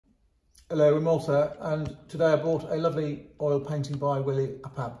Hello, we're Malta, and today I bought a lovely oil painting by WILLIE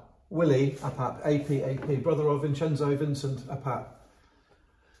APAP. WILLIE APAP, APAP, brother of Vincenzo Vincent APAP.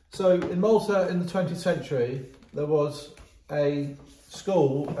 So in Malta in the 20th century, there was a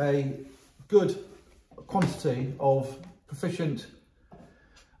school, a good quantity of proficient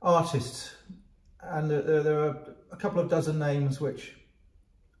artists, and there are a couple of dozen names which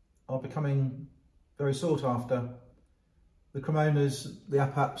are becoming very sought after. The Cremonas, the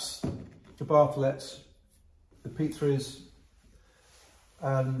APAPs, the Bartholetts, the Pizzas,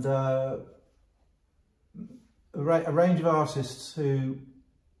 and a range of artists who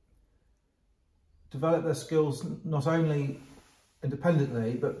develop their skills not only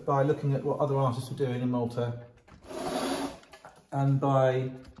independently, but by looking at what other artists are doing in Malta, and by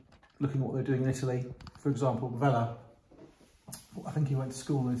looking at what they're doing in Italy. For example, Vella, I think he went to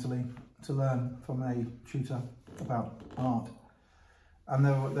school in Italy to learn from a tutor about art. And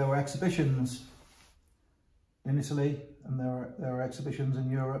there were exhibitions in Italy, and there were exhibitions in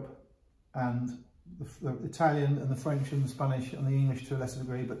Europe, and the Italian and the French and the Spanish and the English to a lesser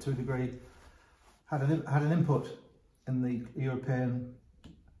degree, but to a degree, had an input in the European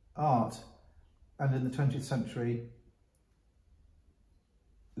art. And in the 20th century,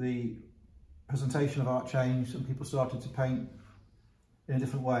 the presentation of art changed and people started to paint in a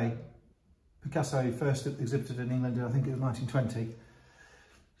different way. Picasso first exhibited in England in, I think it was 1920.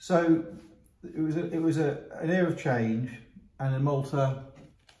 So it was an era of change, and in Malta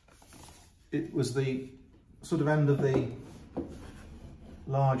it was the sort of end of the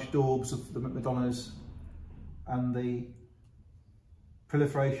large daubs of the Madonnas and the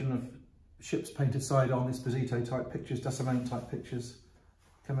proliferation of ships painted side on, Esposito type pictures, Dassamone type pictures,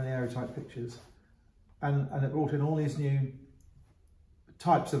 Camilleri type pictures, and it brought in all these new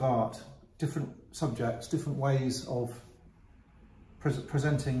types of art, different subjects, different ways of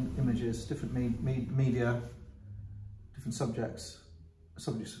presenting images, different media, different subjects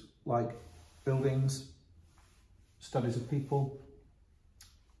like buildings, studies of people,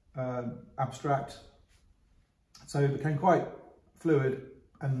 abstract. So it became quite fluid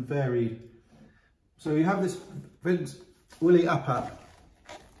and varied. So you have this WILLIE APAP,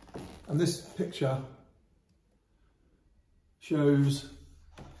 and this picture shows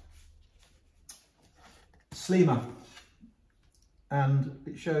Slima, and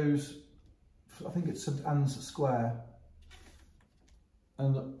it shows, I think it's St Anne's Square,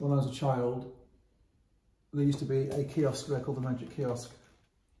 and when I was a child there used to be a kiosk there called the Magic Kiosk.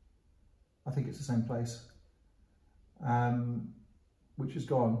 I think it's the same place, which is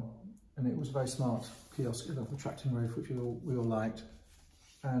gone, and it was a very smart kiosk with a tracting roof, which we all liked,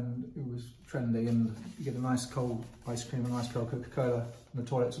 and it was trendy, and you get a nice cold ice cream, a nice cold Coca-Cola, and the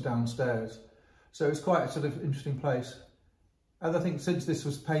toilets are downstairs. So it's quite a sort of interesting place. And I think since this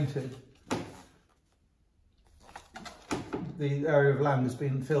was painted, the area of land has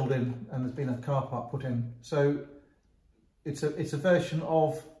been filled in and there's been a car park put in. So it's a version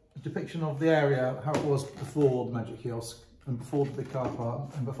of a depiction of the area, how it was before the Magic Kiosk, and before the big car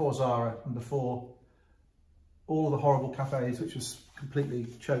park, and before Zara, and before all the horrible cafes, which was completely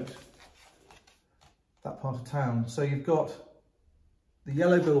choked that part of town. So you've got the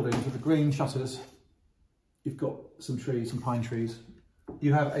yellow buildings with the green shutters, you've got some trees, some pine trees.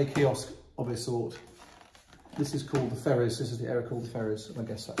 You have a kiosk of a sort. This is called the Ferries, this is the area called the Ferries, and I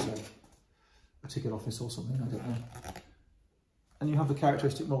guess that's a ticket office or something, I don't know. And you have the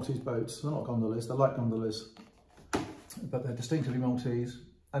characteristic Maltese boats. They're not gondolas, they're like gondolas, but they're distinctively Maltese.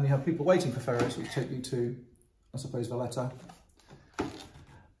 And you have people waiting for ferries, which take you to, I suppose, Valletta.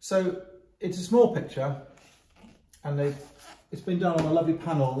 So it's a small picture, and it's been done on a lovely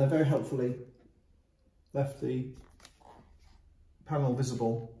panel. They're very helpfully left the panel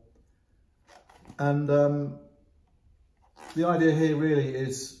visible. And the idea here really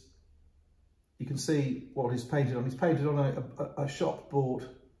is, you can see what he's painted on. He's painted on a shop board,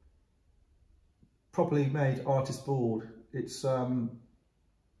 properly made artist board. It's rather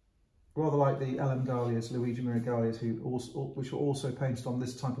like the L.M. Gallias, Luigi Miragalias, which were also painted on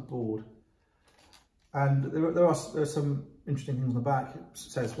this type of board. And there are some interesting things on the back. It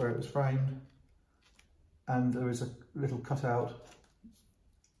says where it was framed, and there is a little cutout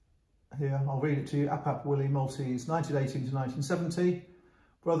here. I'll read it to you. APAP WILLIE, Maltese, 1918 to 1970.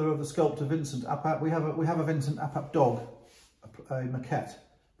 Brother of the sculptor Vincent APAP. We have a Vincent APAP dog, a maquette,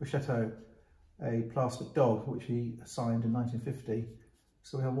 Bruschetto, a plastic dog, which he signed in 1950.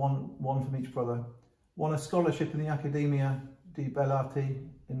 So we have one from each brother. Won a scholarship in the Accademia di Belle Arti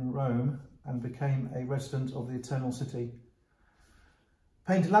in Rome, and became a resident of the Eternal City.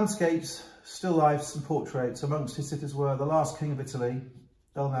 Painted landscapes, still lifes and portraits. Amongst his sitters were the last king of Italy,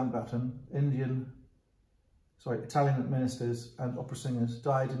 Mountbatten, Italian ministers and opera singers,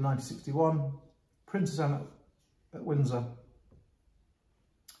 died in 1961. Princess Anne at Windsor.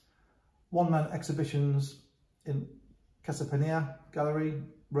 One-man exhibitions in Casapania Gallery,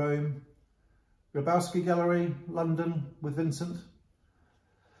 Rome. Grabowski Gallery, London, with Vincent.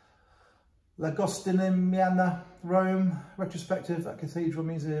 L'Agostiniana, Rome, retrospective at Cathedral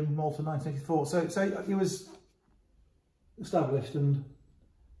Museum, Malta, 1984. So he was established and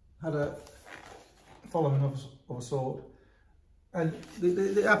had a following of a sort. And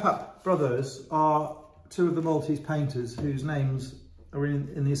the APAP brothers are two of the Maltese painters whose names are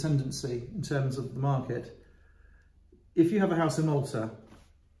in the ascendancy in terms of the market. If you have a house in Malta,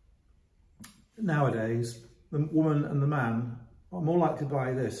 nowadays, the woman and the man are more likely to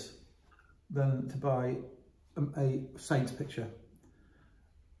buy this than to buy a saint's picture.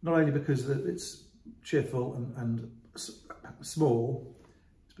 Not only because it's cheerful and small,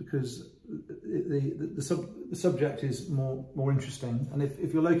 it's because the subject is more interesting. And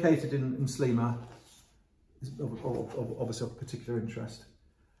if you're located in Slima, it's obviously of particular interest.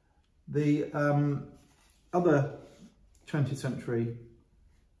 The other 20th century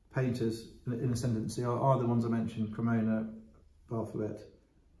painters in ascendancy are the ones I mentioned: Cremona, Bartholomew.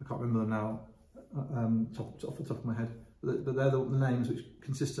 I can't remember them now off the top of my head, but they're the names which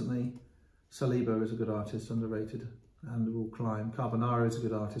consistently. Saliba is a good artist, underrated and will climb. Carbonaro is a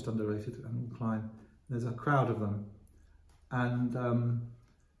good artist, underrated and will climb. There's a crowd of them, and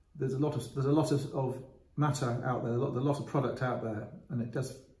there's a lot of matter out there, a lot of product out there, and it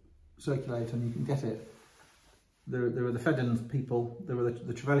does circulate, and you can get it. There are the Fedden people, there are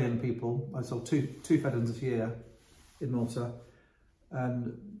the Trevelyan people. I sold two Feddens a year in Malta,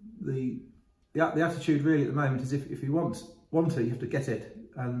 and the attitude really at the moment is if you want it, you have to get it,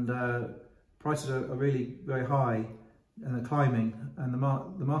 and prices are really very high and are climbing, and the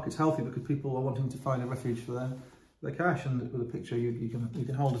market's healthy because people are wanting to find a refuge for their cash, and with a picture you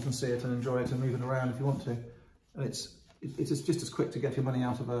can hold it and see it and enjoy it and move it around if you want to, and it's just as quick to get your money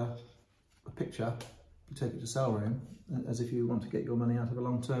out of a picture. You take it to sell room as if you want to get your money out of a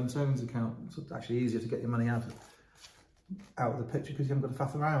long-term savings account. It's actually easier to get your money out of the picture because you haven't got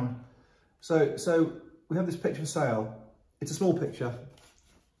to faff around. So we have this picture for sale. It's a small picture.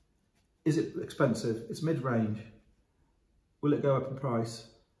 Is it expensive? It's mid-range. Will it go up in price?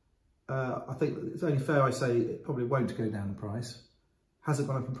 I think it's only fair I say it probably won't go down in price. Has it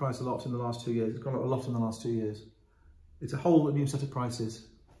gone up in price a lot in the last 2 years? It's gone up a lot in the last 2 years. It's a whole new set of prices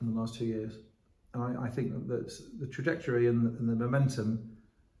in the last 2 years. And I think that the trajectory and the momentum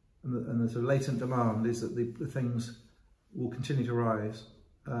and the sort of latent demand is that the things will continue to rise.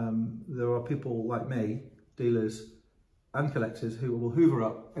 There are people like me, dealers and collectors, who will hoover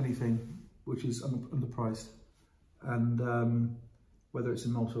up anything which is underpriced. And whether it's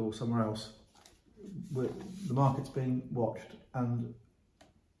in Malta or somewhere else, the market's being watched. And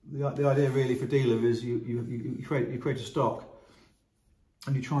the idea really for a dealer is you create a stock,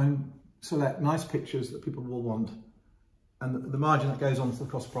 and you try and select nice pictures that people will want, and the margin that goes on to the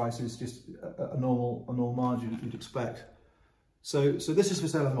cost price is just a normal margin you'd expect. So this is for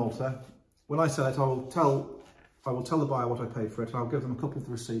sale in Malta. When I sell it, I will tell the buyer what I paid for it, and I'll give them a copy of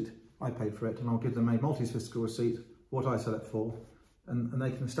the receipt I paid for it, and I'll give them a Maltese fiscal receipt, what I sell it for, and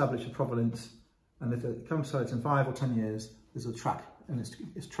they can establish a provenance. And if they come to sell it in 5 or 10 years, there's a track, and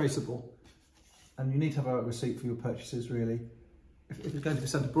it's traceable. And you need to have a receipt for your purchases, really. If it's going to be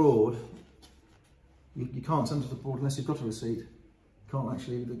sent abroad, you can't send it abroad unless you've got a receipt.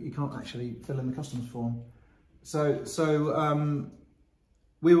 You can't actually fill in the customs form. So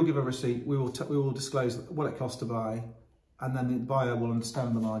we will give a receipt. We will disclose what it costs to buy, and then the buyer will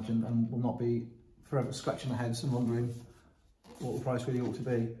understand the margin and will not be forever scratching their heads and wondering what the price really ought to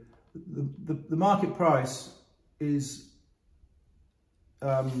be. The market price is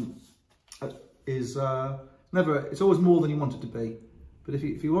never. It's always more than you want it to be. But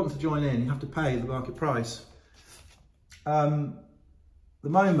if you want to join in, you have to pay the market price. The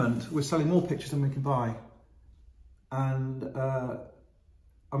moment we're selling more pictures than we can buy, and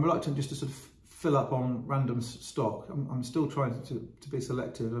I'm reluctant just to sort of fill up on random stock. I'm still trying to be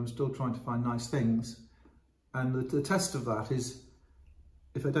selective. I'm still trying to find nice things, and the test of that is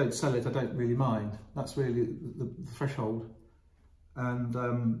if I don't sell it, I don't really mind. That's really the threshold. And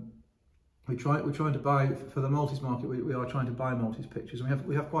we're trying to buy for the Maltese market. We are trying to buy Maltese pictures, and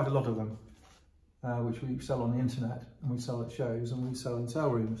we have quite a lot of them, which we sell on the internet, and we sell at shows, and we sell in sale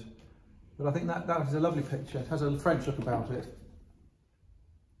rooms. But I think that is a lovely picture. It has a French look about it.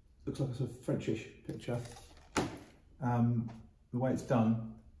 Looks like a sort of Frenchish picture. The way it's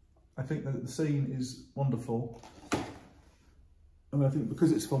done, I think that the scene is wonderful. And I think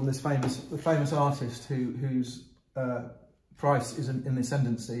because it's from this famous artist whose price is in the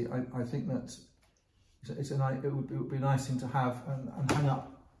ascendancy, I think that it would be a nice thing to have and hang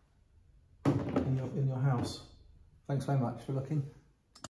up in your house. Thanks very much for looking.